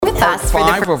part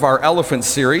 5 of our elephant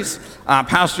series.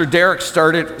 Pastor Derek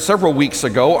started several weeks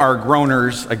ago our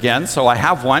groaners again, so I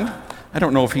have one. I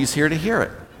don't know if he's here to hear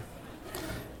it.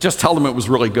 Just tell him it was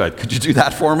really good. Could you do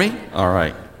that for me? All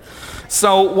right.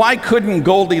 So why couldn't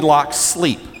Goldilocks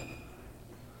sleep?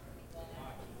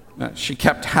 She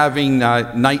kept having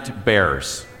night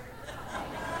bears.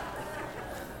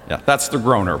 Yeah, that's the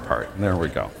groaner part. There we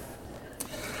go.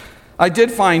 I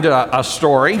did find a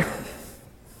story.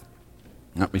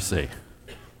 Let me see.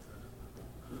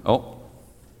 Oh,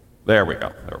 there we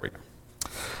go.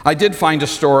 I did find a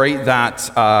story that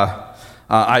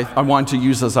I wanted to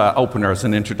use as an opener, as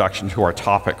an introduction to our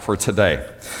topic for today.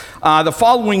 The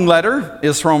following letter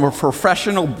is from a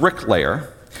professional bricklayer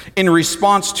in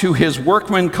response to his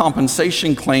workman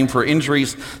compensation claim for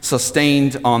injuries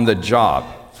sustained on the job.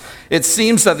 It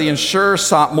seems that the insurer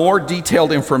sought more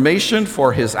detailed information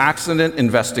for his accident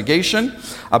investigation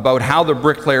about how the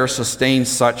bricklayer sustained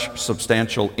such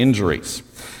substantial injuries.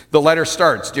 The letter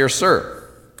starts, "Dear Sir,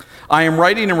 I am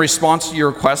writing in response to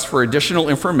your request for additional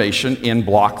information in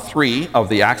Block 3 of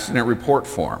the accident report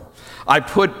form. I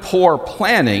put poor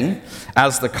planning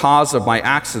as the cause of my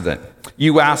accident.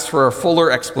 You asked for a fuller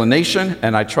explanation,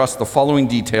 and I trust the following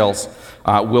details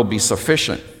will be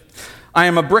sufficient. I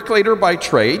am a bricklayer by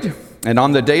trade, and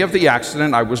on the day of the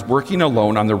accident, I was working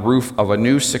alone on the roof of a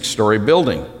new 6-story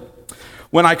building.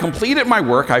 When I completed my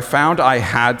work, I found I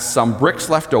had some bricks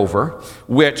left over,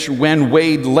 which, when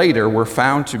weighed later, were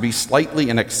found to be slightly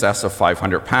in excess of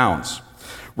 500 pounds.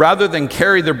 Rather than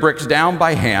carry the bricks down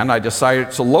by hand, I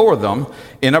decided to lower them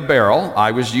in a barrel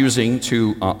I was using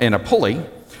in a pulley,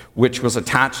 which was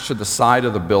attached to the side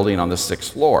of the building on the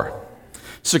 6th floor.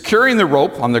 Securing the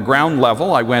rope on the ground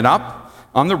level, I went up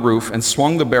on the roof and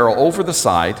swung the barrel over the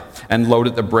side and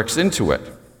loaded the bricks into it.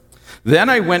 Then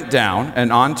I went down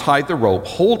and untied the rope,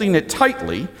 holding it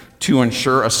tightly to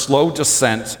ensure a slow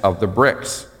descent of the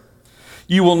bricks.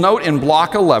 You will note in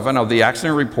Block 11 of the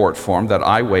accident report form that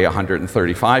I weigh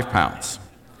 135 pounds.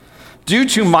 Due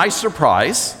to my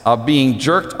surprise of being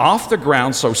jerked off the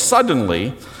ground so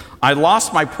suddenly, I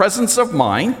lost my presence of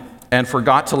mind and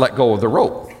forgot to let go of the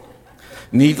rope.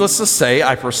 Needless to say,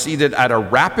 I proceeded at a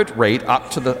rapid rate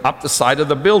up the side of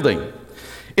the building.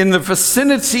 In the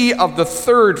vicinity of the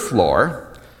 3rd floor,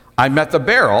 I met the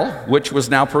barrel, which was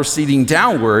now proceeding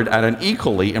downward at an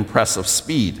equally impressive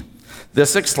speed.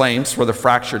 This explains for the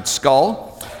fractured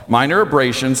skull, minor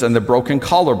abrasions, and the broken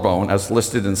collarbone as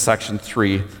listed in Section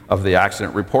 3 of the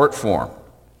accident report form.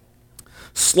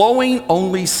 Slowing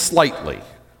only slightly,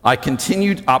 I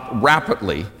continued up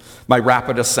rapidly my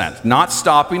rapid ascent, not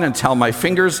stopping until my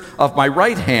fingers of my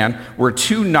right hand were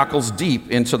 2 knuckles deep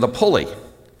into the pulley.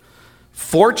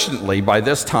 Fortunately, by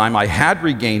this time, I had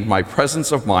regained my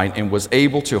presence of mind and was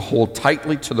able to hold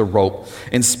tightly to the rope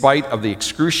in spite of the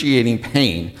excruciating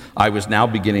pain I was now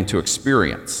beginning to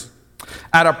experience.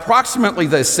 At approximately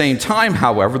the same time,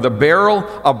 however, the barrel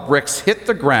of bricks hit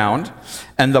the ground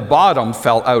and the bottom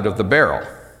fell out of the barrel.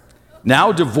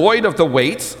 Now devoid of the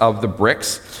weight of the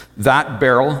bricks, that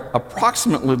barrel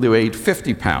approximately weighed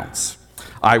 50 pounds.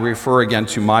 I refer again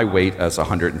to my weight as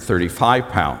 135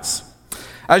 pounds.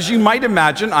 As you might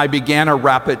imagine, I began a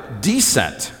rapid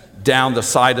descent down the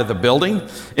side of the building.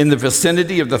 In the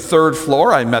vicinity of the 3rd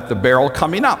floor, I met the barrel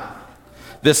coming up.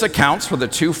 This accounts for the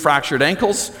 2 fractured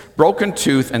ankles, broken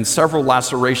tooth, and several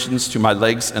lacerations to my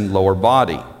legs and lower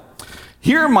body.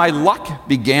 Here, my luck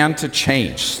began to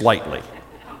change slightly.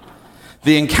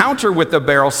 The encounter with the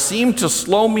barrel seemed to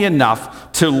slow me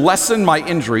enough to lessen my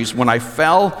injuries when I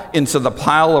fell into the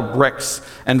pile of bricks,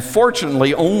 and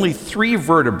fortunately, only 3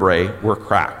 vertebrae were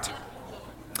cracked.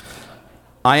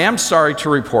 I am sorry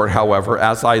to report, however,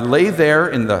 as I lay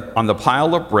there on the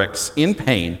pile of bricks in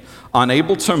pain,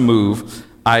 unable to move,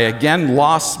 I again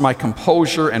lost my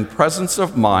composure and presence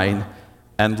of mind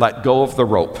and let go of the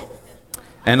rope.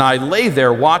 And I lay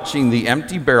there watching the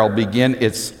empty barrel begin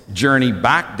its journey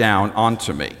back down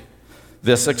onto me.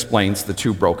 This explains the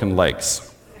 2 broken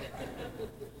legs.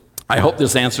 I hope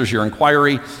this answers your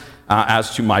inquiry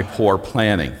as to my poor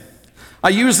planning. I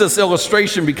use this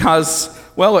illustration because,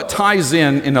 well, it ties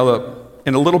in a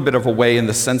little bit of a way, in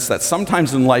the sense that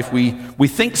sometimes in life we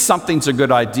think something's a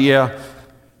good idea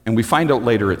and we find out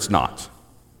later it's not.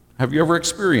 Have you ever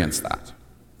experienced that?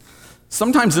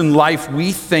 Sometimes in life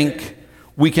we think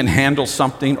we can handle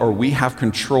something or we have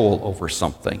control over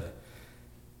something,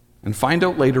 and find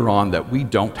out later on that we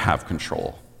don't have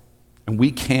control and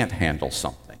we can't handle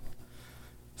something.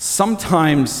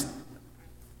 Sometimes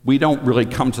we don't really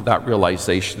come to that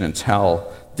realization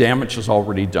until damage is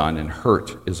already done and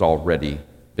hurt has already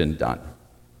been done.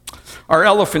 Our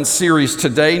elephant series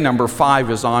today, number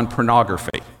 5, is on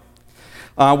pornography.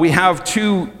 We have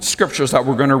two scriptures that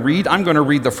we're going to read. I'm going to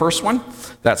read the first one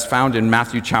that's found in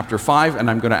Matthew chapter 5, and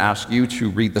I'm going to ask you to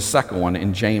read the second one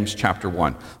in James chapter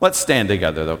 1. Let's stand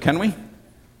together, though, can we?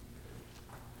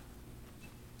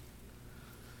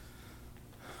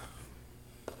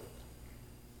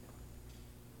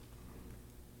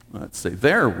 Let's see,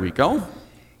 there we go.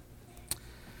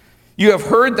 You have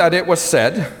heard that it was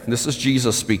said, this is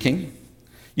Jesus speaking,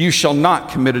 you shall not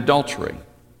commit adultery.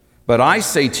 But I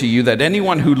say to you that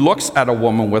anyone who looks at a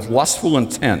woman with lustful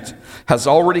intent has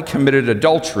already committed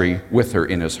adultery with her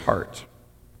in his heart.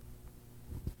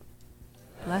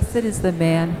 Blessed is the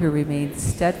man who remains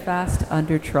steadfast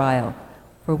under trial,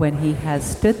 for when he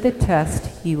has stood the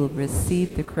test, he will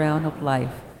receive the crown of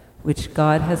life, which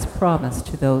God has promised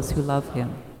to those who love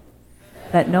him.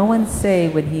 Let no one say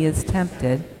when he is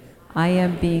tempted, I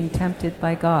am being tempted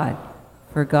by God,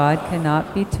 for God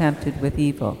cannot be tempted with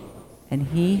evil, and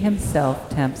he himself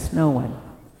tempts no one.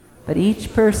 But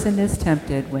each person is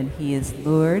tempted when he is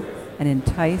lured and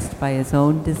enticed by his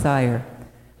own desire.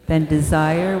 Then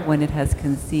desire, when it has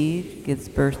conceived, gives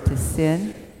birth to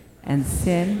sin, and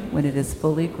sin, when it is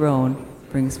fully grown,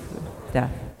 brings forth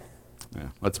death. Yeah,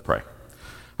 let's pray.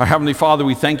 Our Heavenly Father,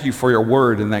 we thank you for your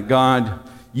word, and that, God,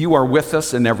 you are with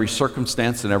us in every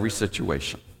circumstance and every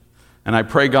situation. And I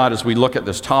pray, God, as we look at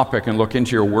this topic and look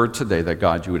into your word today, that,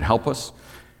 God, you would help us.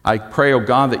 I pray, oh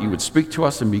God, that you would speak to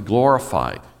us and be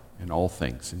glorified in all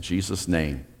things. In Jesus'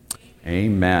 name,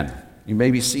 amen. You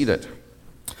may be seated.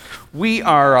 We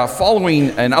are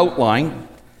following an outline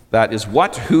that is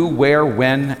what, who, where,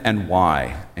 when, and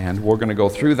why. And we're going to go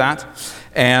through that.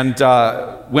 And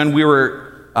when we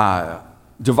were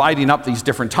dividing up these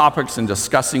different topics and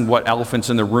discussing what elephants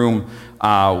in the room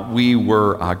we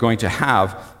were going to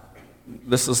have,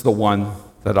 this is the one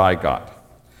that I got.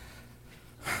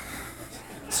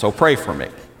 So pray for me.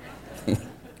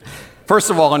 First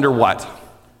of all, under what?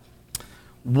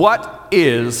 What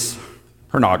is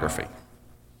pornography?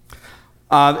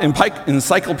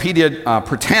 Encyclopedia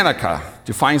Britannica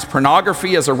defines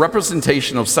pornography as a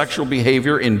representation of sexual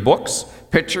behavior in books,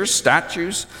 pictures,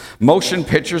 statues, motion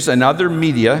pictures, and other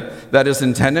media that is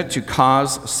intended to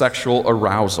cause sexual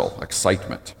arousal,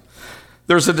 excitement.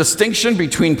 There's a distinction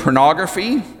between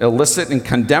pornography, illicit and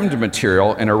condemned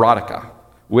material, and erotica,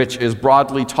 which is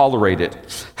broadly tolerated.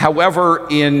 However,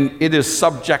 it is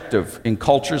subjective in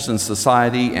cultures and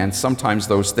society, and sometimes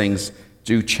those things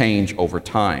do change over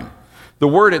time. The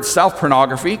word itself,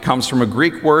 pornography, comes from a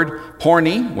Greek word,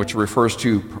 porne, which refers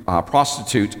to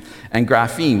prostitute, and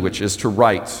graphene, which is to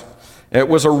write. It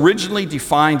was originally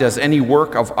defined as any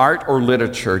work of art or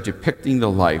literature depicting the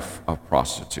life of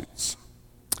prostitutes.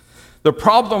 The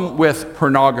problem with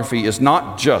pornography is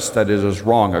not just that it is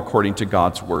wrong according to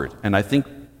God's word, and I think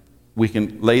we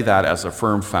can lay that as a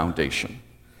firm foundation.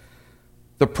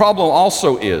 The problem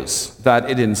also is that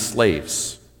it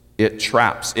enslaves, it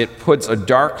traps, it puts a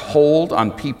dark hold on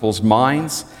people's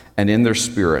minds and in their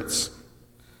spirits.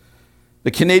 The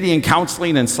Canadian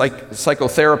Counseling and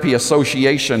Psychotherapy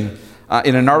Association,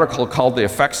 in an article called The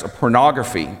Effects of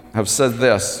Pornography, have said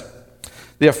this: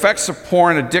 the effects of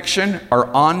porn addiction are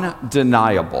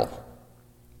undeniable.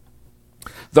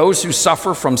 Those who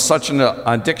suffer from such an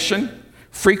addiction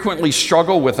frequently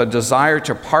struggle with a desire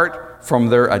to part from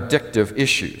their addictive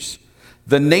issues.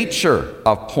 The nature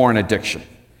of porn addiction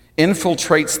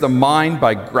infiltrates the mind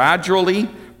by gradually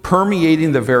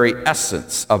permeating the very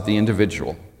essence of the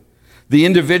individual. The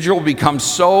individual becomes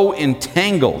so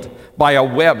entangled by a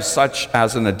web such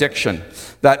as an addiction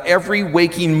that every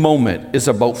waking moment is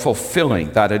about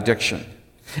fulfilling that addiction.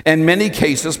 In many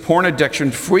cases, porn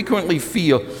addictions frequently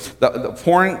feel that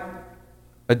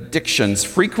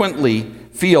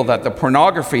the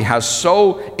pornography has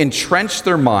so entrenched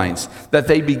their minds that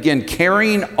they begin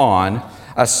carrying on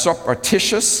a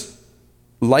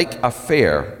surreptitious-like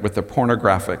affair with the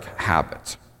pornographic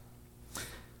habit.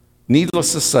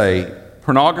 Needless to say,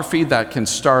 pornography that can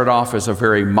start off as a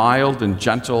very mild and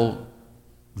gentle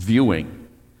viewing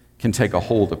can take a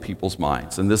hold of people's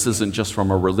minds. And this isn't just from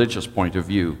a religious point of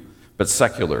view, but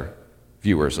secular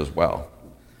viewers as well.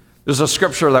 There's a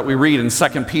scripture that we read in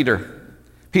 2 Peter.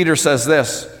 Peter says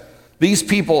this: these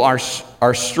people are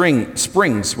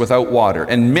springs without water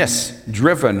and mists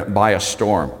driven by a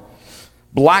storm.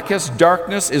 Blackest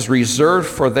darkness is reserved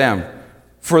for them,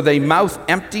 for they mouth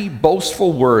empty,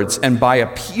 boastful words, and by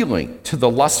appealing to the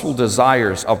lustful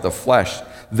desires of the flesh,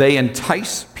 they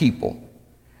entice people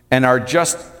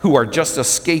who are just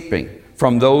escaping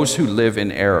from those who live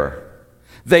in error.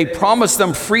 They promise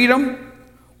them freedom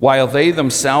while they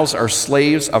themselves are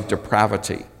slaves of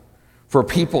depravity. For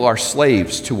people are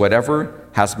slaves to whatever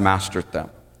has mastered them.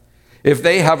 if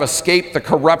they have escaped the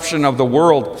corruption of the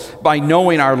world by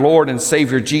knowing our Lord and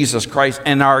Savior Jesus Christ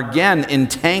and are again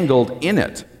entangled in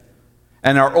it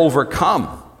and are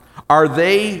overcome, are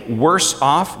they worse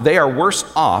off? They are worse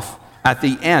off at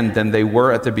the end than they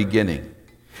were at the beginning.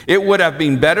 It would have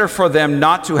been better for them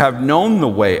not to have known the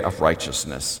way of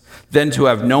righteousness than to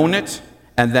have known it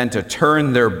and then to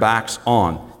turn their backs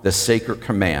on the sacred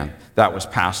command that was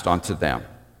passed on to them.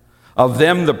 Of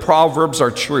them the proverbs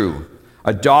are true.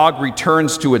 A dog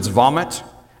returns to its vomit,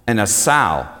 and a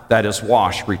sow that is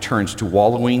washed returns to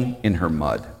wallowing in her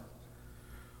mud.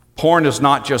 Porn is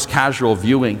not just casual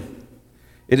viewing.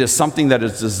 It is something that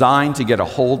is designed to get a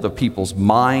hold of people's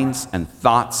minds and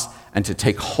thoughts and to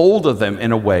take hold of them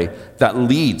in a way that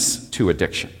leads to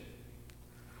addiction.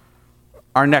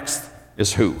 Our next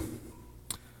is who?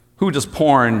 Who does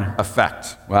porn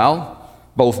affect? Well,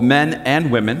 both men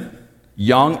and women,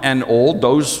 young and old,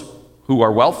 those who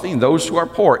are wealthy and those who are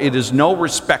poor. It is no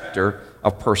respecter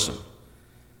of person.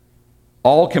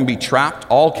 All can be trapped,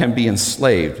 all can be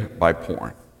enslaved by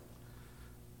porn.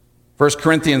 1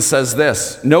 Corinthians says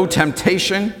this, no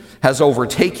temptation has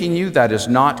overtaken you that is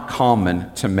not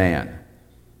common to man.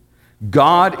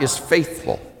 God is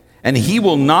faithful, and he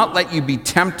will not let you be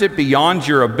tempted beyond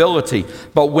your ability,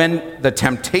 but with the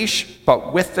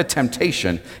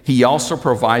temptation, he also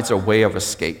provides a way of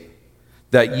escape,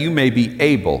 that you may be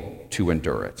able to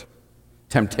endure it.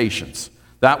 Temptations,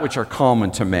 that which are common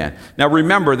to man. Now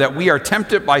remember that we are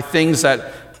tempted by things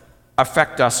that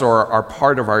affect us or are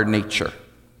part of our nature.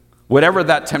 Whatever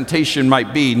that temptation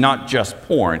might be, not just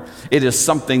porn, it is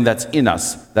something that's in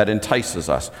us that entices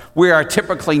us. We are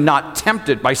typically not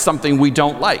tempted by something we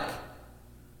don't like.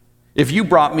 If you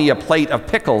brought me a plate of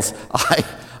pickles,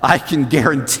 I can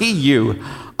guarantee you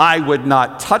I would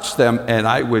not touch them, and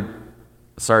I would,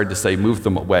 sorry to say, move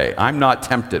them away. I'm not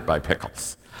tempted by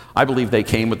pickles. I believe they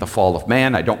came with the fall of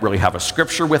man. I don't really have a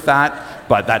scripture with that,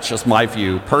 but that's just my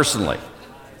view personally.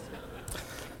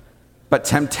 But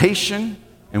temptation,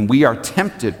 and we are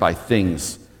tempted by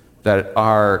things that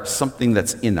are something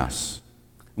that's in us.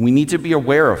 We need to be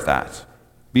aware of that,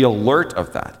 be alert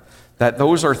of that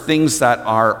those are things that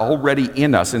are already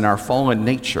in us, in our fallen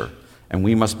nature, and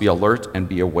we must be alert and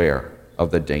be aware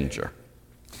of the danger.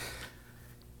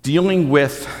 Dealing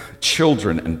with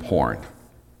children and porn.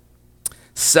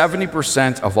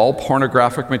 70% of all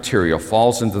pornographic material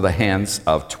falls into the hands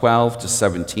of 12 to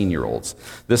 17-year-olds.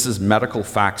 This is Medical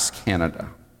Facts Canada.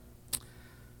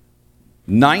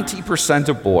 90%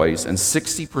 of boys and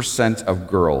 60% of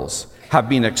girls have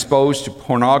been exposed to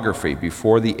pornography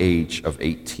before the age of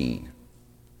 18.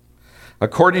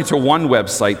 According to one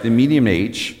website, the median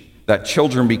age that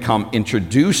children become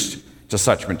introduced to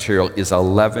such material is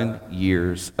 11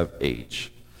 years of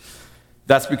age.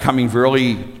 That's becoming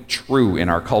really true in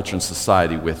our culture and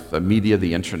society with the media,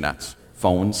 the internet,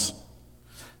 phones,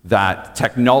 that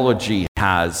technology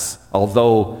has,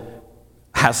 although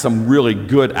has some really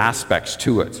good aspects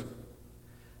to it,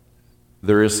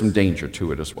 there is some danger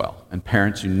to it as well. And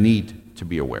parents, you need to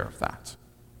be aware of that.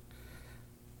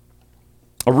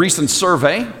 A recent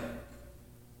survey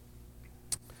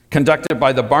conducted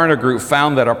by the Barna Group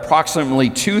found that approximately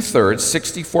 2/3,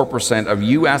 64% of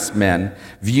U.S. men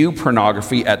view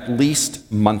pornography at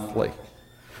least monthly.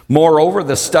 Moreover,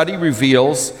 the study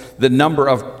reveals the number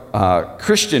of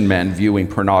Christian men viewing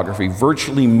pornography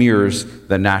virtually mirrors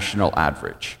the national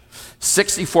average.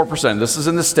 64%, this is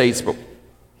in the States, but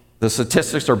the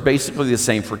statistics are basically the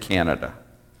same for Canada.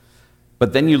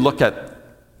 But then you look at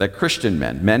the Christian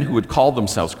men who would call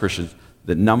themselves Christians,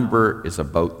 the number is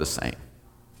about the same.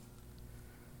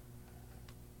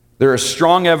 There is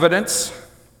strong evidence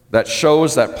that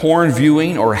shows that porn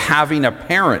viewing or having a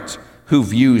parent who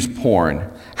views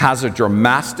porn has a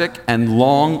dramatic and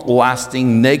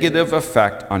long-lasting negative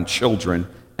effect on children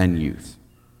and youth.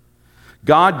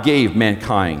 God gave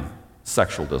mankind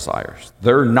sexual desires.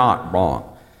 They're not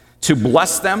wrong. To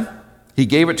bless them, he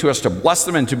gave it to us to bless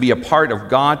them and to be a part of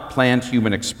God-planned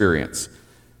human experience.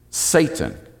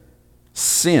 Satan,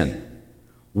 sin,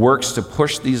 works to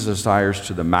push these desires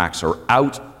to the max or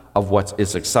out of what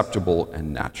is acceptable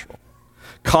and natural,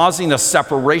 causing a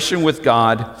separation with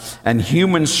God and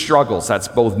human struggles. That's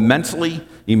both mentally,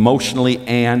 emotionally,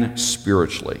 and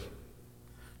spiritually.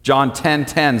 John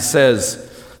 10:10 says,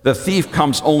 "The thief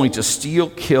comes only to steal,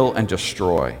 kill, and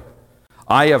destroy.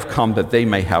 I have come that they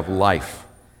may have life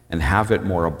and have it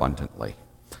more abundantly."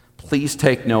 Please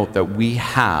take note that we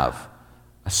have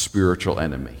a spiritual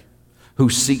enemy who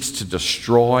seeks to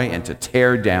destroy and to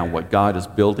tear down what God is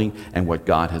building and what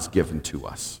God has given to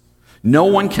us. No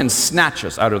one can snatch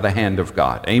us out of the hand of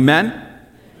God. Amen?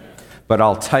 But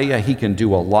I'll tell you, he can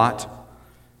do a lot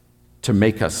to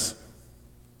make us.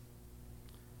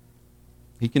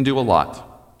 He can do a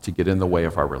lot to get in the way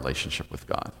of our relationship with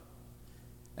God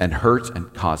and hurt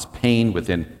and cause pain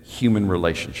within human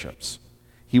relationships.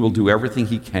 He will do everything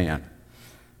he can.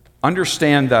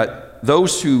 Understand that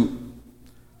those who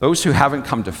haven't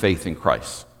come to faith in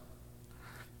Christ,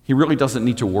 he really doesn't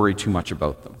need to worry too much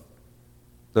about them.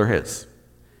 They're his,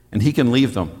 and he can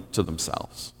leave them to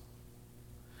themselves.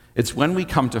 It's when we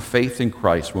come to faith in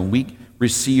Christ, when we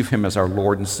receive him as our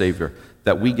Lord and Savior,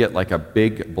 that we get like a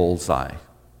big bullseye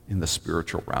in the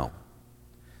spiritual realm,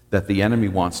 that the enemy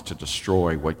wants to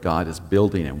destroy what God is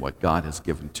building and what God has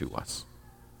given to us.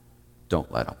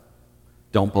 Don't let him.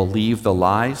 Don't believe the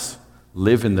lies.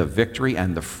 Live in the victory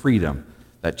and the freedom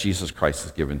that Jesus Christ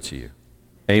has given to you.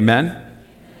 Amen?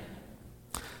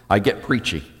 I get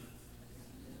preachy.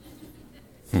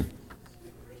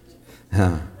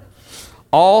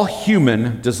 All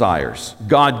human desires,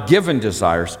 God-given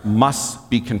desires, must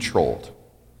be controlled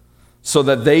so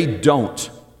that they don't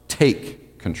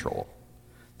take control,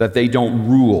 that they don't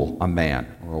rule a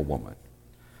man or a woman,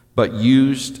 but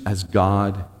used as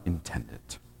God intended.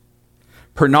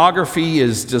 Pornography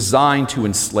is designed to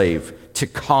enslave, to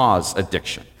cause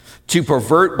addiction, to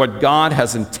pervert what God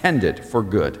has intended for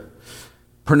good.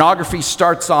 Pornography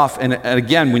starts off, and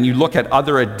again, when you look at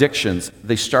other addictions,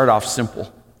 they start off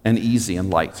simple and easy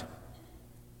and light.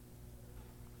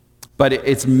 But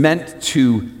it's meant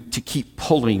to keep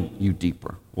pulling you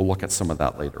deeper. We'll look at some of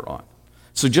that later on.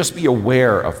 So just be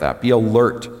aware of that. Be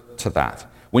alert to that.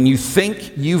 When you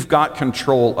think you've got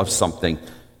control of something,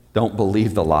 don't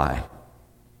believe the lie.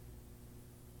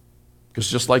 Because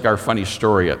just like our funny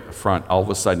story at the front, all of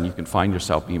a sudden you can find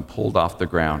yourself being pulled off the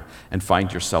ground and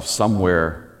find yourself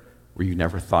somewhere where you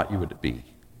never thought you would be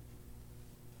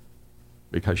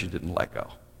because you didn't let go.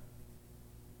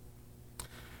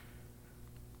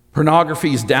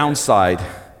 Pornography's downside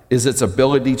is its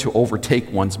ability to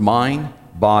overtake one's mind,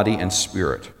 body, and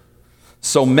spirit.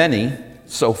 So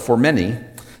for many,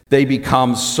 they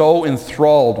become so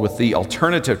enthralled with the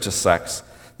alternative to sex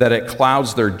that it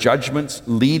clouds their judgments,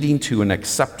 leading to an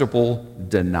acceptable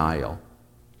denial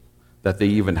that they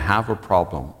even have a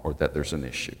problem or that there's an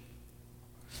issue.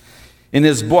 In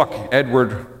his book,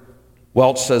 Edward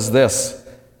Welch says this: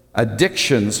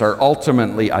 addictions are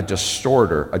ultimately a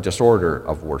disorder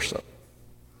of worship.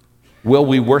 Will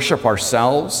we worship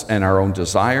ourselves and our own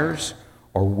desires,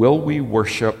 or will we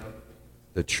worship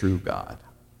the true God?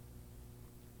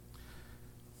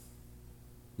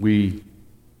 We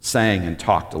sang and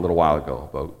talked a little while ago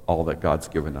about all that God's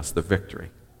given us, the victory.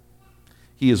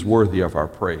 He is worthy of our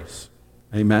praise.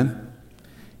 Amen?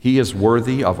 He is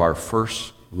worthy of our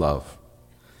first love.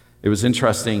 It was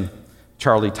interesting,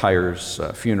 Charlie Tyer's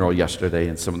funeral yesterday,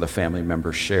 and some of the family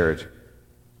members shared.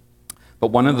 But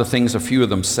one of the things a few of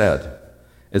them said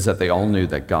is that they all knew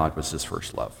that God was his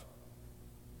first love.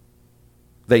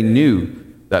 They knew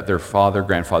that their father,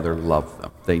 grandfather loved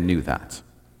them. They knew that.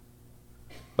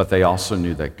 But they also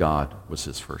knew that God was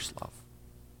his first love.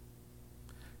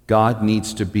 God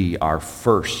needs to be our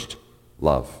first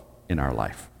love in our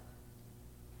life.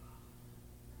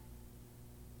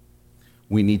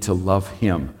 We need to love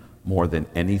him more than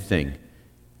anything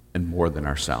and more than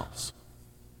ourselves.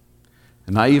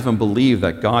 And I even believe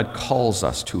that God calls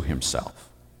us to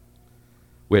himself,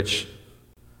 which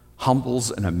humbles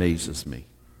and amazes me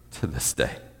to this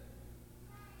day.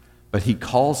 But he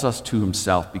calls us to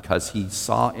himself because he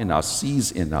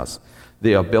sees in us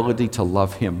the ability to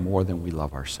love him more than we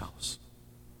love ourselves.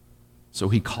 So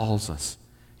he calls us.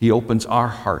 He opens our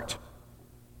heart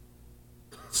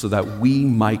so that we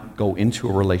might go into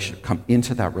a relationship, come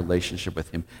into that relationship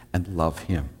with him and love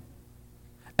him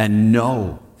and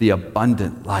know the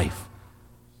abundant life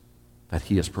that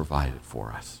he has provided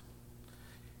for us.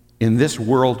 In this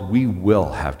world, we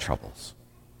will have troubles.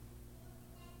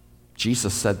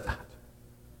 Jesus said that.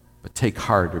 But take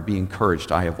heart or be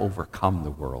encouraged. I have overcome the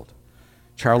world.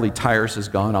 Charlie Tyers has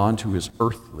gone on to his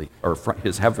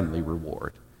heavenly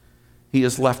reward. He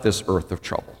has left this earth of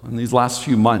trouble. In these last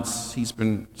few months, he's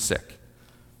been sick.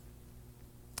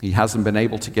 He hasn't been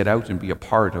able to get out and be a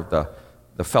part of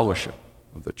the fellowship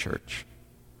of the church.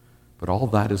 But all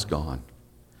that is gone.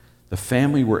 The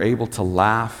family were able to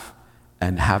laugh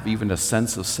and have even a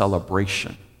sense of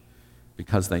celebration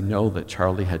because they know that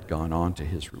Charlie had gone on to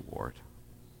his reward.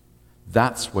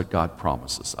 That's what God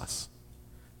promises us.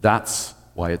 That's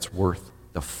why it's worth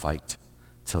the fight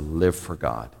to live for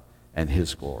God and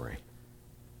his glory.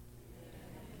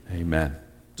 Amen.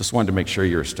 Just wanted to make sure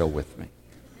you're still with me.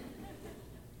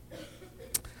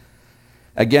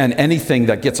 Again, anything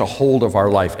that gets a hold of our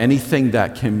life, anything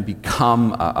that can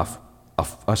become a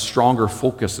a stronger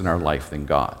focus in our life than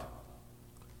God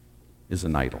is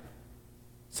an idol,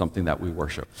 something that we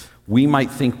worship. We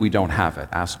might think we don't have it.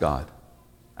 Ask God.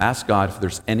 Ask God if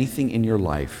there's anything in your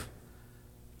life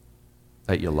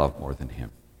that you love more than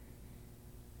him.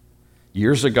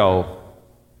 Years ago,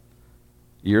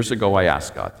 I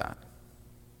asked God that.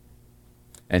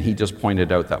 And he just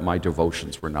pointed out that my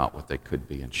devotions were not what they could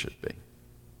be and should be.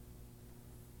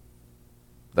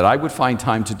 That I would find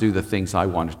time to do the things I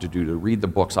wanted to do, to read the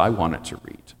books I wanted to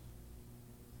read,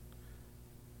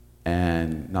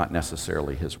 and not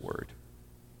necessarily his word.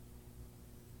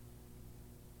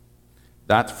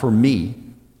 That, for me,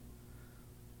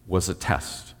 was a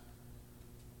test.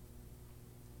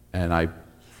 And I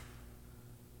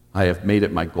have made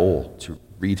it my goal to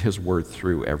read his word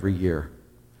through every year,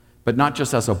 but not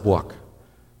just as a book,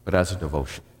 but as a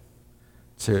devotion.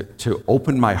 To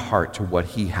open my heart to what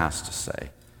he has to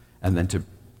say, and then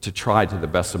to try to the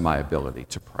best of my ability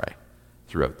to pray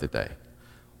throughout the day.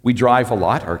 We drive a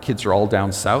lot. Our kids are all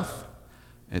down south.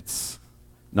 It's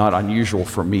not unusual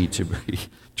for me to be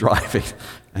driving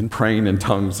and praying in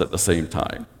tongues at the same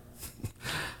time.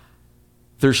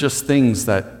 There's just things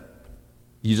that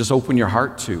you just open your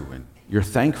heart to and you're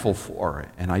thankful for,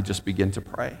 and I just begin to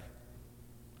pray.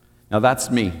 Now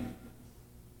that's me.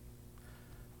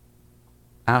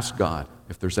 Ask God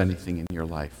if there's anything in your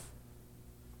life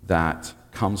that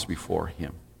comes before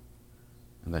him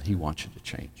and that he wants you to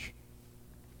change.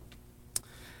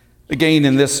 Again,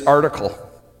 in this article,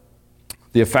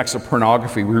 The Effects of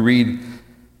Pornography, we read,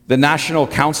 the National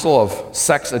Council of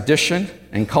Sex Addiction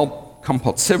and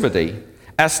Compulsivity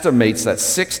estimates that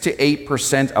 6 to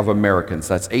 8% of Americans,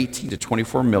 that's 18 to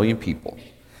 24 million people.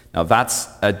 Now that's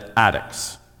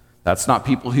addicts. That's not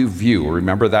people who view.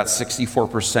 Remember that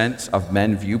 64% of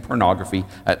men view pornography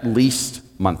at least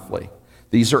monthly.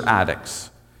 These are addicts,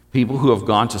 people who have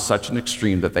gone to such an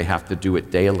extreme that they have to do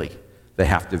it daily. They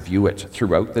have to view it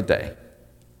throughout the day.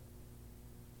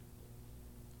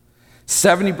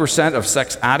 70% of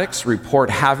sex addicts report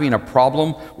having a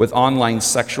problem with online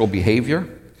sexual behavior.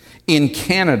 In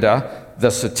Canada, the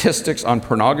statistics on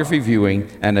pornography viewing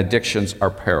and addictions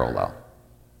are parallel,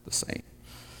 the same.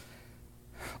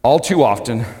 All too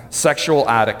often, sexual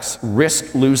addicts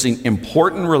risk losing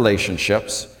important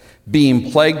relationships,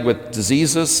 being plagued with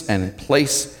diseases, and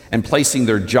placing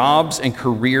their jobs and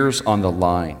careers on the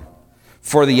line.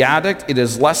 For the addict, it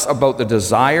is less about the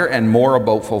desire and more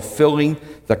about fulfilling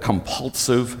the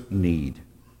compulsive need.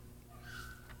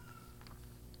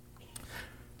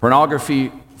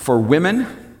 Pornography for women,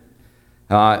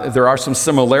 there are some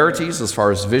similarities as far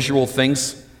as visual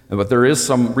things, but there is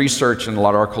some research and a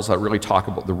lot of articles that really talk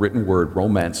about the written word,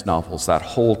 romance novels, that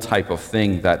whole type of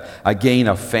thing, that again,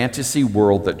 a fantasy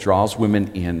world that draws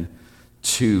women in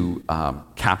to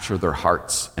capture their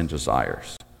hearts and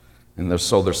desires. And there's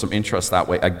some interest that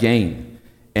way. Again,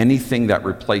 anything that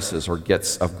replaces or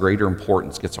gets of greater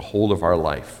importance, gets a hold of our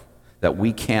life, that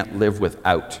we can't live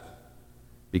without,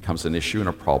 becomes an issue and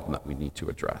a problem that we need to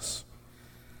address.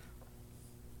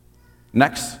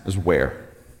 Next is where.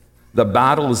 The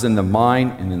battle is in the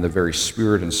mind and in the very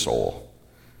spirit and soul.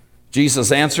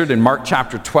 Jesus answered in Mark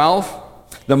chapter 12,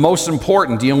 the most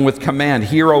important, dealing with command.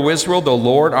 Hear, O Israel, the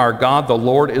Lord our God, the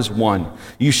Lord is one.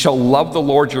 You shall love the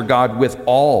Lord your God with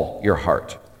all your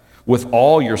heart, with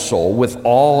all your soul, with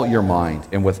all your mind,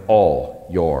 and with all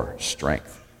your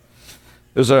strength.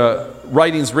 There's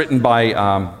writings written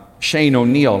by Shane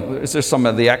O'Neill. These are some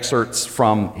of the excerpts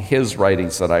from his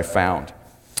writings that I found.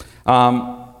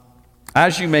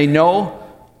 As you may know,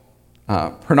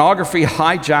 pornography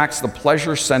hijacks the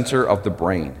pleasure center of the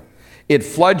brain. It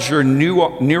floods your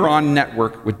neuron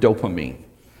network with dopamine,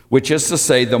 which is to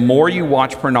say, the more you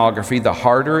watch pornography, the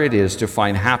harder it is to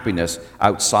find happiness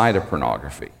outside of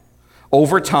pornography.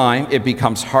 Over time, it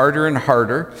becomes harder and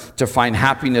harder to find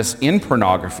happiness in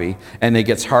pornography, and it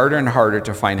gets harder and harder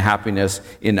to find happiness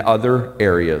in other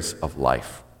areas of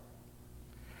life.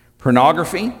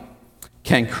 Pornography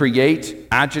can create,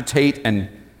 agitate, and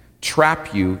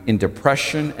trap you in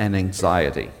depression and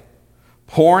anxiety.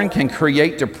 Porn can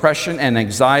create depression and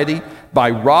anxiety by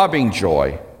robbing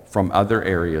joy from other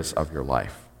areas of your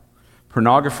life.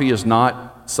 Pornography is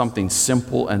not something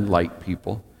simple and light,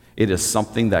 people. It is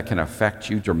something that can affect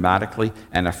you dramatically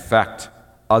and affect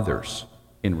others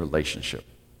in relationship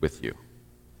with you.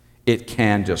 It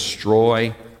can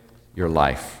destroy your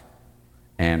life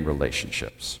and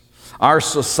relationships. Our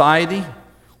society,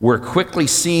 we're quickly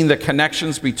seeing the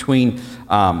connections between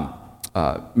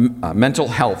mental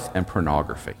health and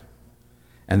pornography.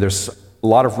 And there's a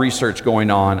lot of research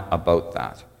going on about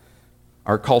that.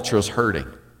 Our culture is hurting.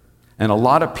 And a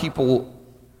lot of people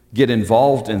get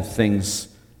involved in things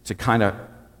to kind of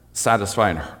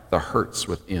satisfy the hurts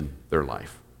within their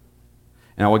life.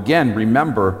 Now again,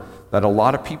 remember that a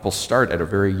lot of people start at a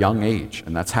very young age,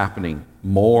 and that's happening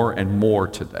more and more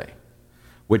today,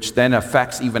 which then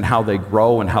affects even how they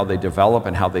grow and how they develop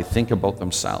and how they think about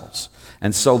themselves.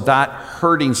 And so that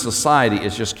hurting society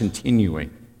is just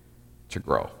continuing to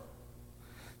grow.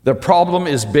 The problem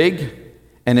is big,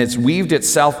 and it's weaved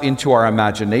itself into our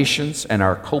imaginations and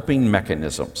our coping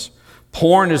mechanisms.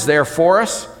 Porn is there for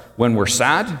us when we're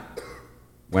sad,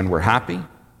 when we're happy,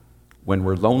 when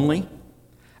we're lonely,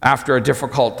 after a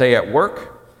difficult day at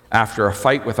work, after a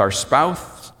fight with our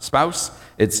spouse.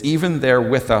 It's even there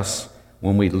with us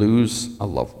when we lose a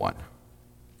loved one.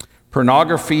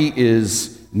 Pornography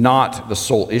is not the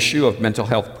sole issue of mental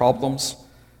health problems,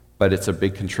 but it's a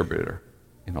big contributor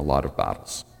in a lot of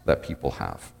battles that people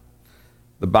have.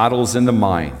 The battle is in the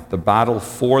mind, the battle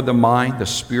for the mind, the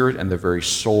spirit, and the very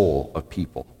soul of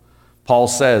people. Paul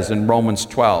says in Romans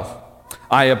 12,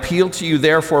 I appeal to you,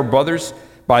 therefore, brothers,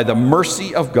 by the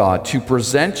mercy of God, to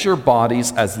present your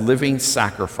bodies as living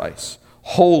sacrifice,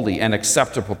 holy and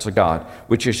acceptable to God,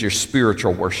 which is your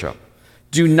spiritual worship.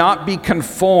 Do not be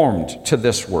conformed to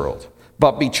this world,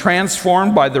 but be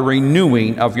transformed by the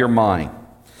renewing of your mind,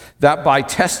 that by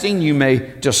testing you may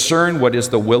discern what is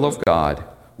the will of God,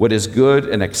 what is good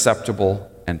and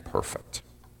acceptable and perfect.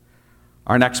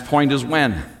 Our next point is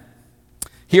when.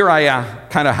 Here I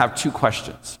kind of have two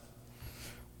questions.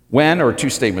 When, or two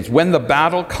statements. When the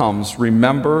battle comes,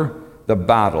 remember the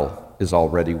battle is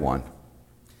already won.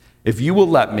 If you will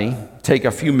let me take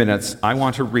a few minutes, I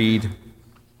want to read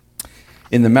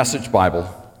in the Message Bible,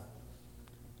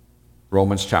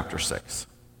 Romans chapter 6.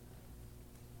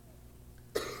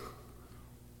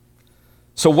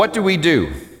 So what do we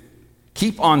do?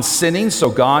 Keep on sinning so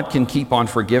God can keep on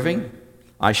forgiving?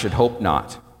 I should hope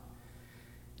not.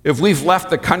 If we've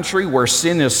left the country where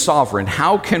sin is sovereign,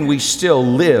 how can we still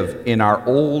live in our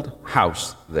old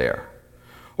house there?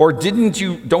 Or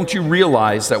don't you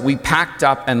realize that we packed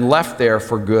up and left there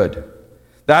for good?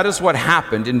 That is what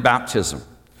happened in baptism.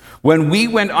 When we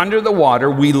went under the water,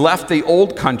 we left the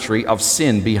old country of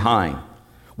sin behind.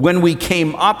 When we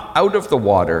came up out of the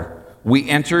water, we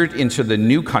entered into the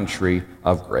new country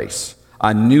of grace,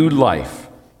 a new life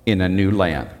in a new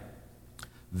land.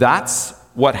 That's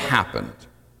what happened.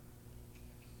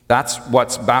 That's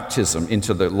what baptism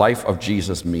into the life of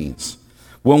Jesus means.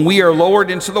 When we are lowered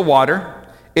into the water,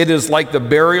 it is like the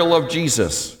burial of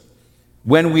Jesus.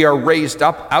 When we are raised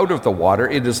up out of the water,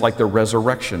 it is like the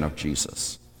resurrection of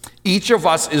Jesus. Each of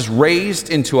us is raised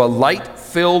into a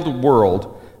light-filled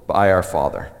world by our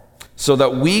Father, so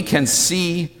that we can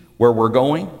see where we're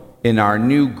going in our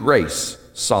new grace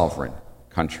sovereign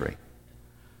country.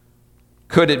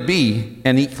 Could it be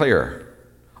any clearer?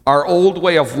 Our old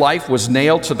way of life was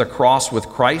nailed to the cross with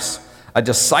Christ, a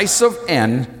decisive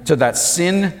end to that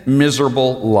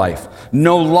sin-miserable life.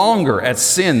 No longer at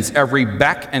sin's every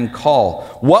beck and call.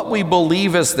 What we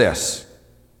believe is this: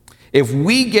 if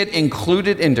we get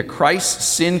included into Christ's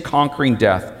sin-conquering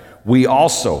death, we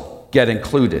also get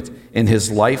included in his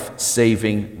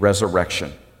life-saving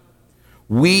resurrection.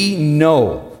 We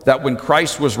know that when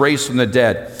Christ was raised from the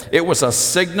dead, it was a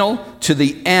signal to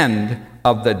the end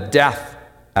of the death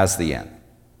as the end.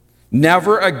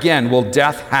 Never again will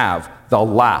death have the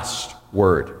last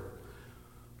word.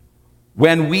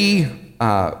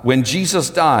 When Jesus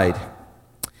died,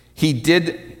 he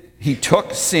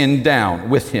took sin down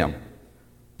with him,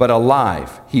 but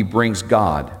alive, he brings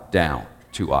God down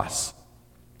to us.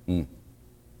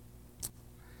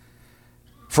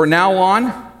 For now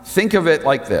on, think of it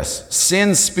like this.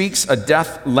 Sin speaks a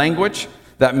death language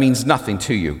that means nothing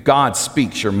to you. God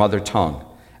speaks your mother tongue,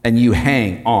 and you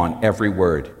hang on every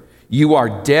word. You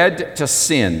are dead to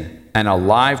sin and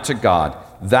alive to God.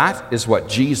 That is what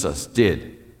Jesus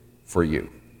did for you.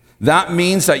 That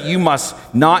means that you must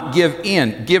not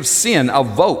give sin a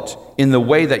vote in the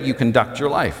way that you conduct your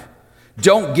life.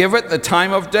 Don't give it the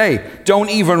time of day. Don't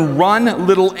even run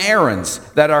little errands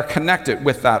that are connected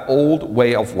with that old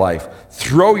way of life.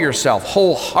 Throw yourself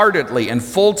wholeheartedly and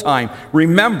full-time.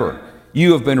 Remember,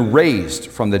 you have been raised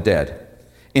from the dead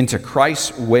into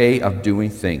Christ's way of doing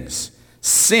things.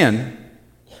 Sin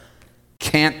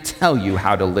can't tell you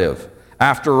how to live.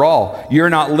 After all,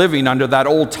 you're not living under that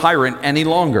old tyrant any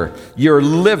longer. You're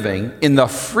living in the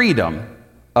freedom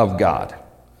of God.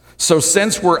 So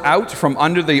since we're out from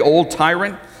under the old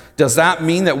tyrant, does that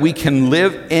mean that we can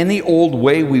live any old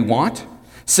way we want?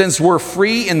 Since we're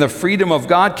free in the freedom of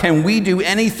God, can we do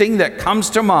anything that comes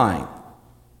to mind?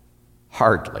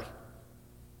 Hardly.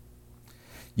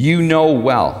 You know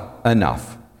well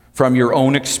enough from your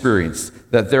own experience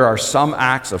that there are some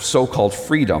acts of so-called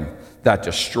freedom that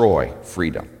destroy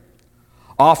freedom.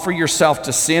 Offer yourself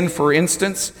to sin, for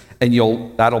instance, and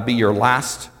that'll be your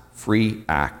last free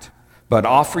act. But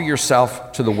offer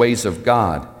yourself to the ways of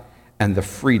God, and the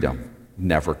freedom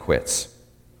never quits.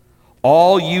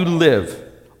 All your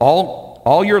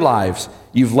lives,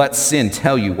 you've let sin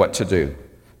tell you what to do.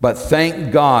 But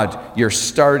thank God you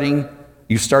started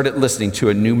listening to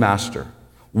a new master,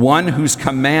 one whose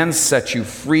commands set you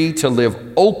free to live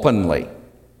openly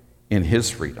in his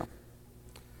freedom.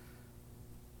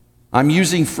 I'm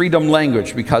using freedom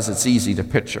language because it's easy to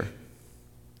picture.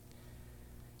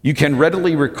 You can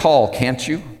readily recall, can't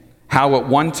you, how at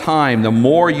one time, the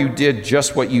more you did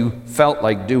just what you felt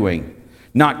like doing,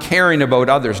 not caring about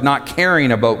others, not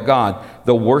caring about God,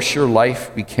 the worse your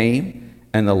life became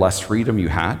and the less freedom you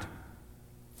had?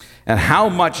 And how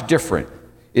much different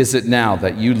is it now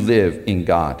that you live in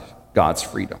God's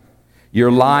freedom?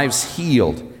 Your lives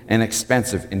healed and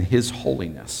expansive in his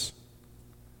holiness.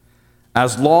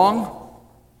 As long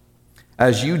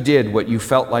as you did what you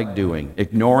felt like doing,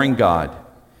 ignoring God,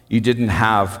 you didn't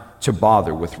have to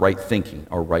bother with right thinking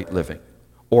or right living,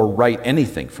 or right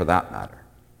anything for that matter.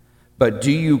 But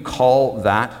do you call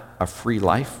that a free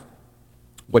life?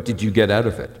 What did you get out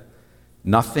of it?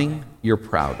 Nothing you're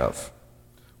proud of.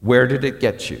 Where did it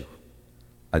get you?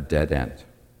 A dead end.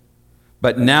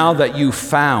 But now that you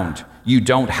found you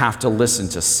don't have to listen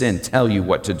to sin tell you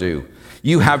what to do,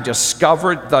 you have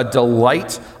discovered the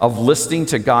delight of listening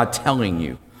to God telling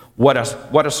you. What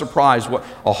a surprise, what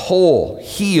a whole,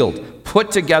 healed,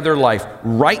 put together life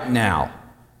right now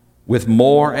with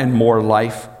more and more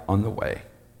life on the way.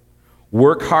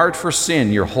 Work hard for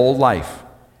sin your whole life,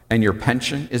 and your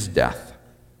pension is death.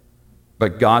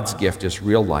 But God's gift is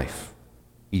real life,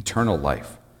 eternal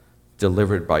life,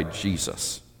 delivered by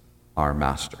Jesus, our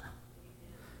Master.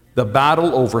 The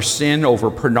battle over sin,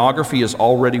 over pornography is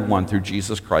already won through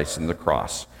Jesus Christ and the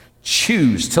cross.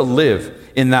 Choose to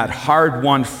live in that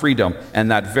hard-won freedom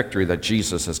and that victory that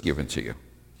Jesus has given to you.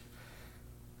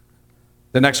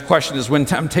 The next question is, when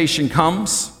temptation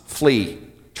comes, flee,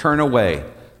 turn away,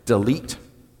 delete,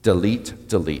 delete,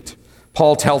 delete.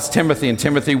 Paul tells Timothy in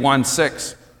Timothy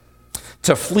 1:6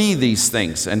 to flee these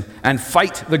things and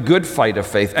fight the good fight of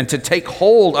faith and to take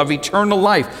hold of eternal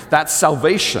life, that's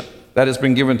salvation that has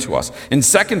been given to us. In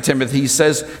 2 Timothy, he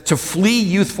says to flee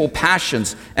youthful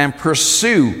passions and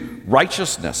pursue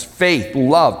righteousness, faith,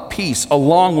 love, peace,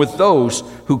 along with those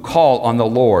who call on the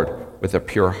Lord with a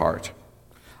pure heart.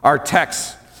 Our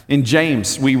text in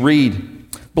James, we read,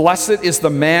 "Blessed is the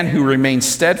man who remains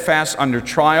steadfast under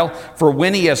trial, for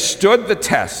when he has stood the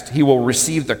test, he will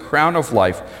receive the crown of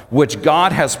life, which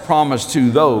God has promised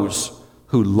to those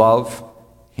who love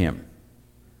him."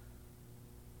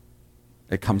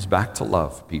 It comes back to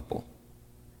love, people.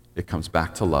 It comes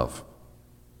back to love.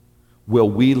 Will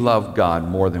we love God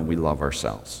more than we love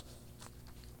ourselves?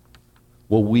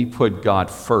 Will we put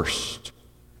God first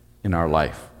in our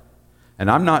life? And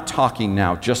I'm not talking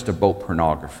now just about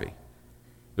pornography.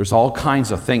 There's all kinds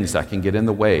of things that can get in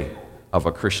the way of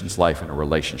a Christian's life and a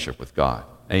relationship with God.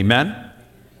 Amen?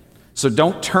 So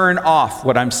don't turn off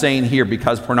what I'm saying here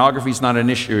because pornography is not an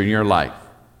issue in your life.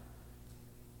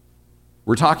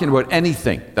 We're talking about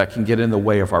anything that can get in the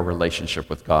way of our relationship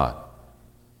with God.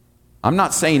 I'm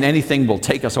not saying anything will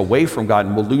take us away from God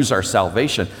and we'll lose our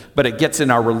salvation, but it gets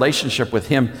in our relationship with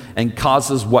him and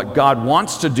causes what God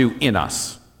wants to do in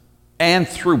us and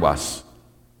through us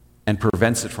and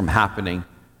prevents it from happening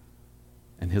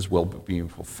and his will being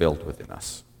fulfilled within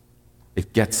us.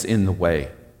 It gets in the way.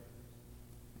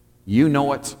 You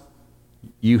know it.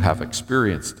 You have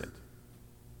experienced it.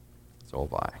 So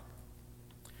have I.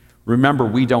 Remember,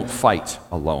 we don't fight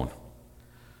alone.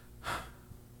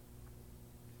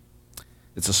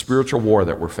 It's a spiritual war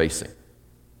that we're facing,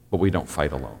 but we don't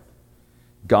fight alone.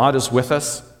 God is with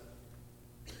us.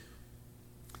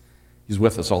 He's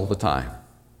with us all the time.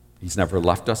 He's never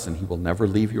left us, and he will never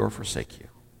leave you or forsake you.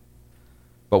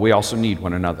 But we also need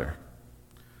one another.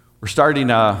 We're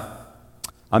starting a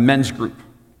men's group.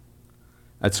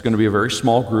 It's going to be a very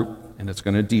small group, and it's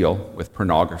going to deal with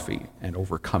pornography and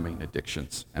overcoming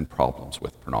addictions and problems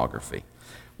with pornography.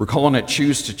 We're calling it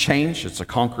Choose to Change. It's a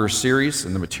Conqueror series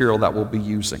and the material that we'll be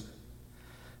using.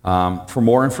 For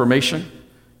more information,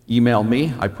 email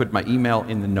me. I put my email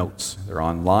in the notes. They're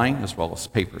online as well as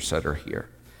papers that are here.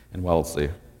 And well as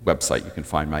the website, you can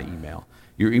find my email.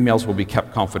 Your emails will be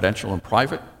kept confidential and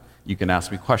private. You can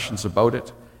ask me questions about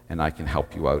it, and I can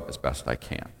help you out as best I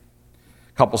can.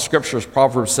 A couple scriptures.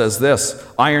 Proverbs says this: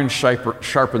 iron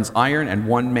sharpens iron, and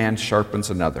one man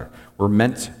sharpens another. We're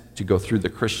meant to go through the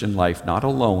Christian life not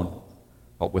alone,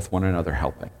 but with one another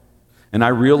helping. And I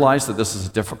realize that this is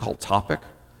a difficult topic,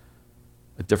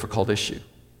 a difficult issue.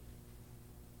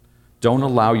 Don't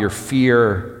allow your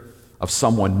fear of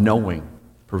someone knowing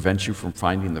prevent you from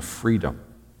finding the freedom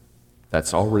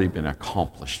that's already been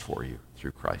accomplished for you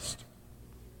through Christ.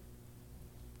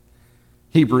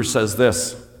 Hebrews says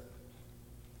this,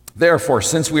 "Therefore,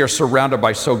 since we are surrounded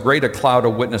by so great a cloud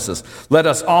of witnesses, let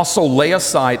us also lay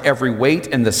aside every weight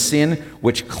and the sin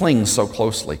which clings so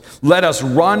closely. Let us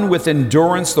run with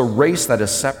endurance the race that is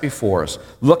set before us,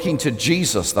 looking to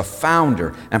Jesus, the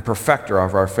founder and perfecter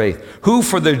of our faith, who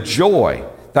for the joy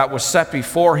that was set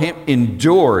before him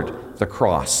endured the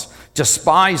cross,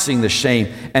 despising the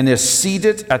shame, and is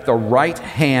seated at the right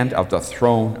hand of the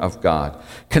throne of God.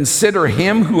 Consider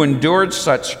him who endured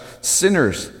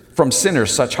from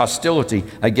sinners such hostility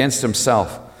against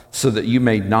himself, so that you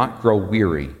may not grow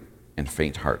weary and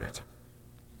faint-hearted."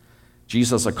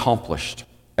 Jesus accomplished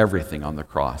everything on the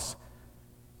cross.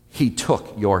 He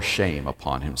took your shame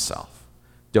upon himself.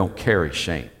 Don't carry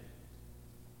shame.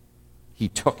 He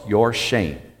took your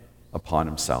shame upon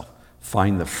himself.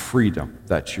 Find the freedom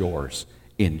that's yours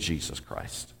in Jesus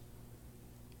Christ.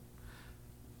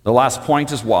 The last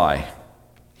point is why.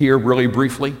 Here, really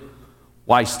briefly,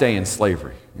 why stay in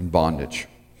slavery, in bondage?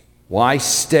 Why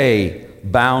stay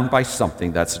bound by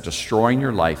something that's destroying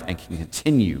your life and can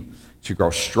continue to grow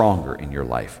stronger in your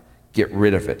life? Get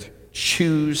rid of it.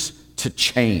 Choose to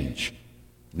change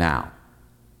now.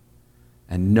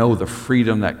 And know the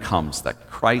freedom that comes,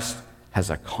 that Christ has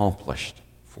accomplished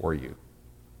for you.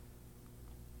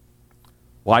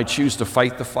 Why choose to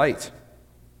fight the fight?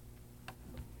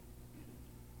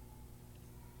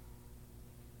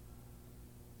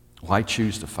 Why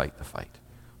choose to fight the fight?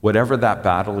 Whatever that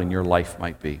battle in your life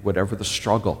might be, whatever the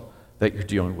struggle that you're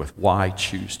dealing with, why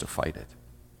choose to fight it?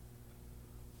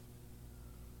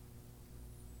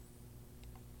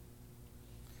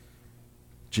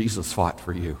 Jesus fought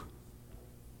for you.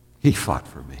 He fought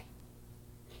for me.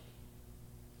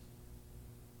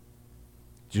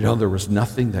 Do you know there was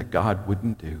nothing that God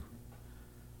wouldn't do?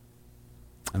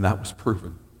 And that was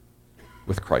proven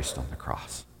with Christ on the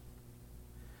cross.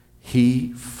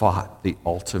 He fought the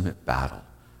ultimate battle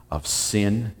of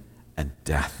sin and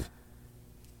death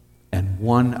and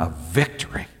won a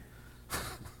victory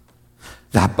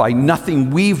that by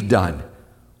nothing we've done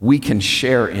we can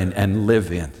share in and live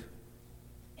in.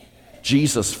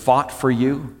 Jesus fought for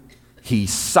you. He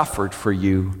suffered for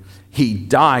you. He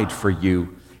died for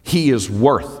you. He is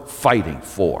worth fighting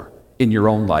for in your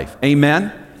own life.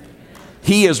 Amen?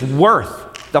 He is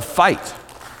worth the fight.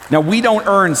 Now, we don't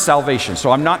earn salvation,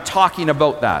 so I'm not talking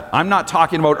about that. I'm not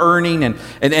talking about earning and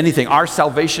anything. Our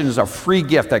salvation is a free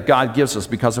gift that God gives us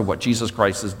because of what Jesus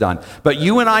Christ has done. But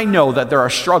you and I know that there are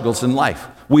struggles in life.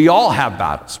 We all have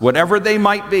battles, whatever they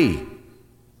might be.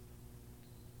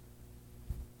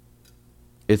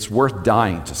 It's worth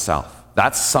dying to self.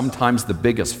 That's sometimes the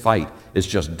biggest fight, is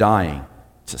just dying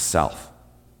to self.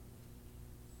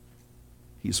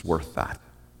 He's worth that.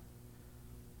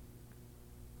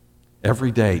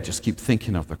 Every day, just keep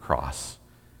thinking of the cross.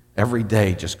 Every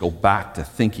day, just go back to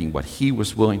thinking what he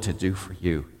was willing to do for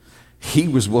you. He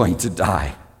was willing to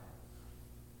die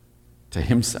to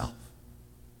himself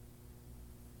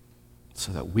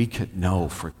so that we could know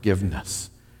forgiveness,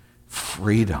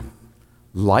 freedom,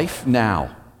 life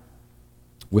now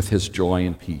with his joy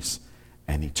and peace,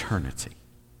 and eternity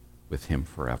with him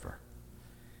forever.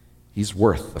 He's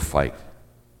worth the fight.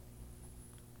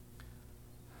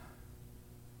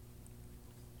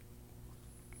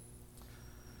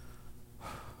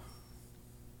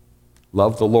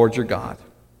 Love the Lord your God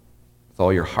with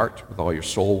all your heart, with all your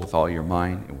soul, with all your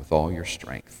mind, and with all your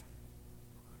strength.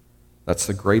 That's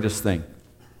the greatest thing,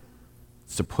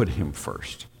 is to put him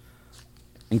first.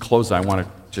 In closing, I want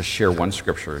to just share one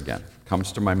scripture again. It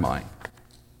comes to my mind.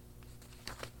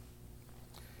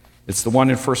 It's the one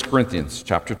in 1 Corinthians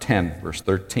chapter 10, verse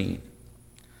 13.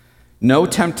 "No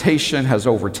temptation has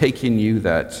overtaken you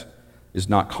that is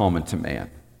not common to man.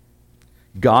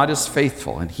 God is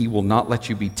faithful, and he will not let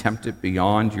you be tempted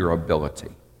beyond your ability.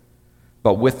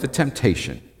 But with the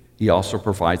temptation, he also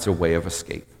provides a way of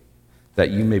escape, that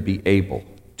you may be able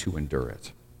to endure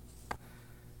it."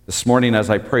 This morning, as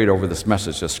I prayed over this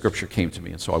message, this scripture came to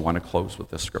me, and so I want to close with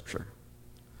this scripture.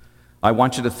 I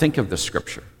want you to think of this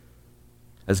scripture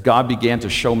as God began to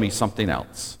show me something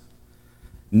else.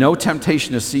 No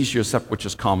temptation has seized you except which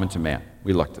is common to man.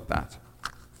 We looked at that.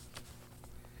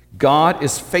 God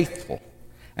is faithful,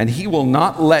 and he will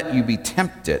not let you be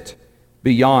tempted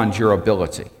beyond your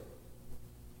ability.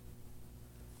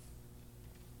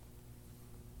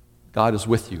 God is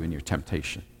with you in your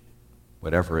temptation,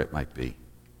 whatever it might be.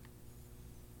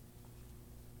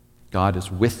 God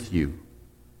is with you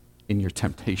in your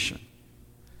temptation.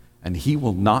 And he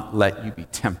will not let you be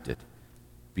tempted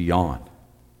beyond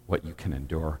what you can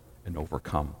endure and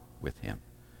overcome with him.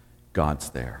 God's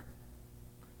there.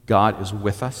 God is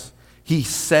with us. He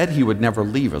said he would never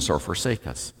leave us or forsake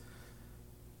us.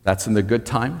 That's in the good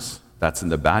times, that's in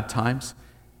the bad times,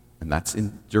 and that's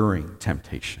enduring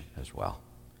temptation as well.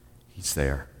 He's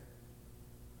there.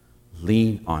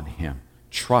 Lean on him.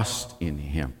 Trust in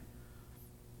him.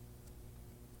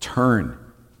 Turn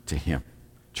to him.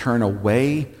 Turn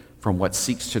away from what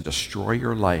seeks to destroy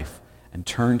your life and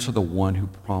turn to the one who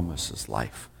promises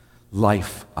life,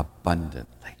 life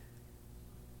abundantly.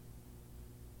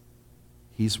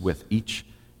 He's with each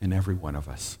and every one of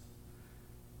us.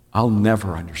 I'll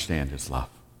never understand his love.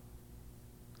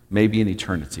 Maybe in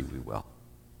eternity we will.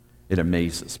 It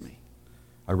amazes me.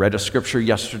 I read a scripture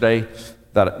yesterday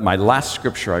that my last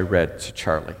scripture I read to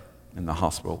Charlie in the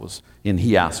hospital was, and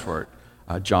he asked for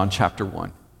it, John chapter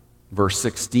 1. Verse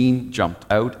 16 jumped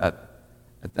out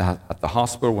at the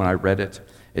hospital when I read it.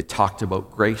 It talked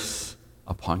about grace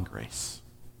upon grace.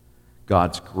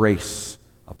 God's grace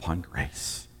upon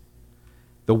grace.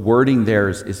 The wording there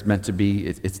is meant to be,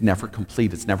 it's never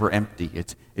complete, it's never empty.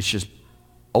 It's just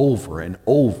over and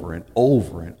over and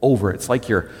over and over. It's like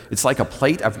a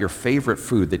plate of your favorite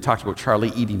food. They talked about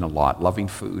Charlie eating a lot, loving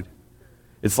food.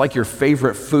 It's like your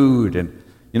favorite food, and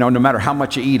no matter how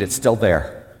much you eat, it's still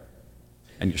there.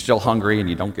 And you're still hungry and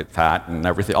you don't get fat and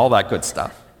everything, all that good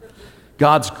stuff.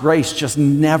 God's grace just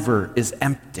never is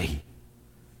empty.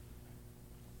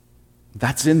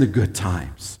 That's in the good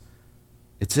times.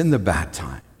 It's in the bad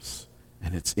times.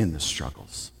 And it's in the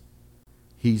struggles.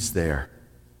 He's there.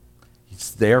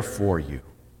 He's there for you.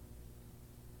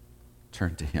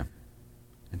 Turn to him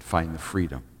and find the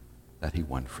freedom that he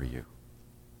won for you.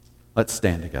 Let's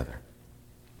stand together.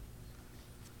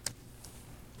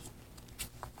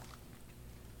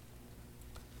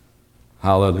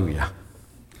 Hallelujah.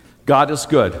 God is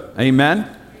good. Amen?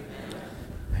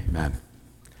 Amen? Amen.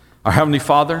 Our Heavenly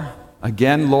Father,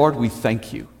 again, Lord, we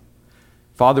thank you.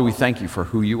 Father, we thank you for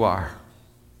who you are.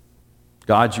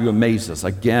 God, you amaze us.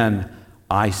 Again,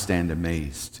 I stand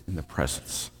amazed in the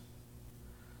presence.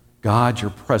 God, your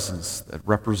presence that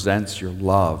represents your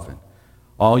love and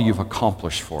all you've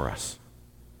accomplished for us.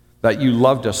 That you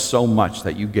loved us so much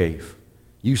that you gave.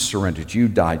 You surrendered. You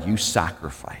died. You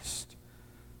sacrificed.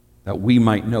 That we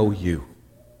might know you.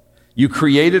 You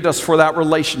created us for that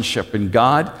relationship, and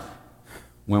God,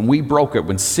 when we broke it,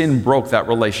 when sin broke that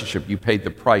relationship, you paid the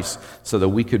price so that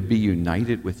we could be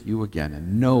united with you again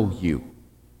and know you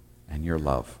and your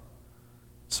love.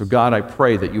 So God, I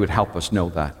pray that you would help us know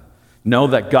that. Know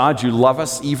that, God, you love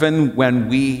us even when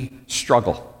we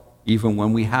struggle, even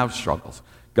when we have struggles.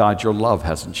 God, your love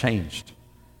hasn't changed.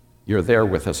 You're there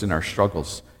with us in our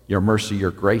struggles. Your mercy,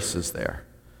 your grace is there.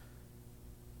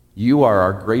 You are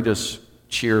our greatest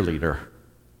cheerleader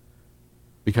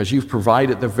because you've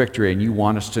provided the victory and you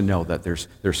want us to know that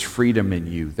there's freedom in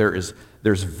you. There's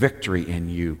victory in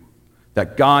you.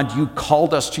 That God, you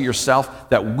called us to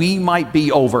yourself that we might be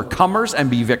overcomers and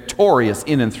be victorious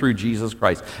in and through Jesus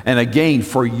Christ. And again,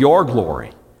 for your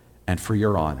glory and for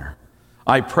your honor.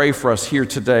 I pray for us here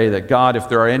today that God, if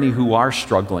there are any who are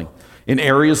struggling in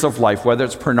areas of life, whether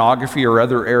it's pornography or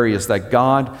other areas, that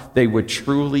God, they would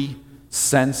truly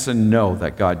sense and know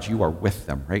that, God, you are with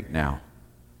them right now,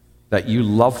 that you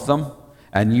love them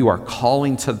and you are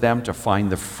calling to them to find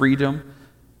the freedom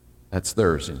that's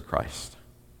theirs in Christ.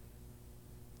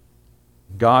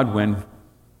 God, when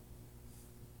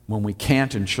we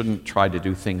can't and shouldn't try to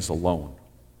do things alone,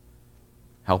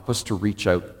 help us to reach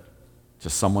out to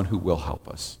someone who will help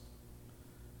us.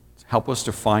 Help us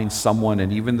to find someone,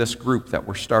 and even this group that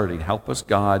we're starting, help us,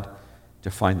 God,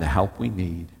 to find the help we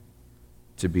need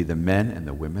to be the men and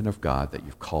the women of God that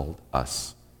you've called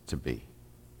us to be.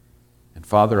 And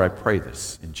Father, I pray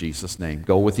this in Jesus' name.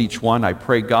 Go with each one. I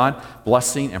pray, God,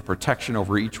 blessing and protection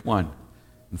over each one.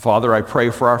 And Father, I pray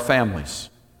for our families,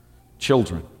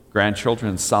 children, grandchildren,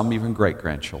 and some even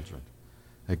great-grandchildren.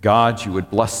 That God, you would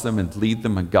bless them and lead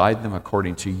them and guide them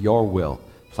according to your will,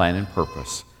 plan, and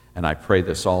purpose. And I pray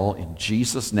this all in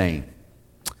Jesus' name.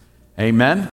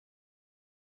 Amen.